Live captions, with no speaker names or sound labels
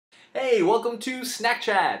Hey, welcome to Snack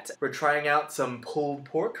Chat! We're trying out some pulled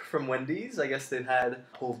pork from Wendy's. I guess they've had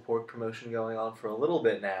pulled pork promotion going on for a little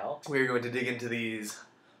bit now. We're going to dig into these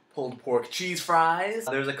pulled pork cheese fries.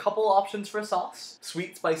 There's a couple options for sauce.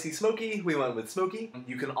 Sweet, spicy, smoky. We went with smoky.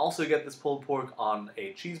 You can also get this pulled pork on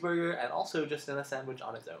a cheeseburger and also just in a sandwich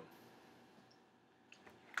on its own.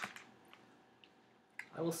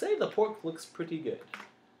 I will say the pork looks pretty good.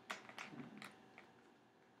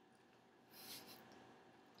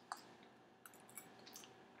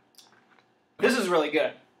 This is really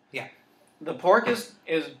good. Yeah. The pork is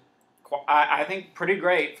I think pretty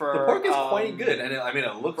great for. The pork is quite good, and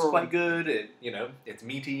it looks quite good. It's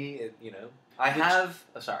meaty.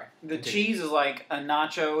 Sorry. The cheese is like a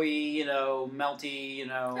nacho-y, melty,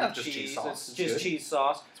 just cheese. cheese sauce. It's just cheese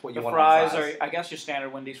sauce. It's what you the want fries on fries are, I guess, your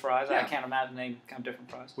standard Wendy's fries. Yeah. I can't imagine they have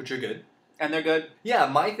different fries. which are good. And they're good. Yeah,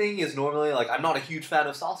 my thing is normally I'm not a huge fan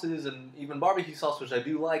of sauces, and even barbecue sauce, which I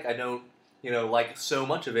do like. I don't like so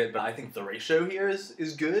much of it, but I think the ratio here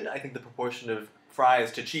is good. I think the proportion of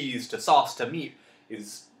fries to cheese to sauce to meat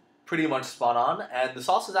is pretty much spot on, and the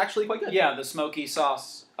sauce is actually quite good. Yeah, the smoky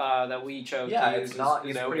sauce that we chose. Yeah, to it's use not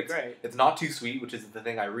is pretty great. It's not too sweet, which is the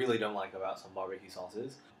thing I really don't like about some barbecue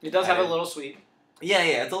sauces. It does have a little sweet. Yeah,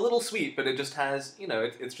 it's a little sweet, but it just has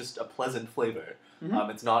it's just a pleasant flavor. Mm-hmm.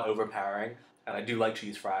 It's not overpowering, and I do like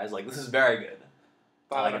cheese fries. This is very good.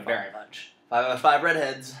 I like it very much. 5 out of 5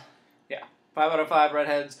 redheads. 5 out of 5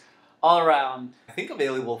 redheads, all around. I think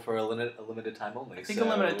available for a limited time only. I think a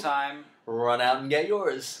limited time. Run out and get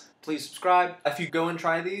yours. Please subscribe. If you go and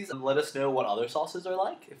try these, let us know what other sauces are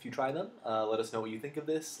like if you try them. Let us know what you think of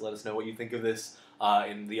this. Let us know what you think of this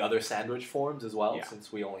in the other sandwich forms as well,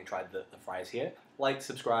 since we only tried the fries here. Like,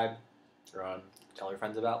 subscribe, tell your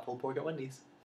friends about pulled pork at Wendy's.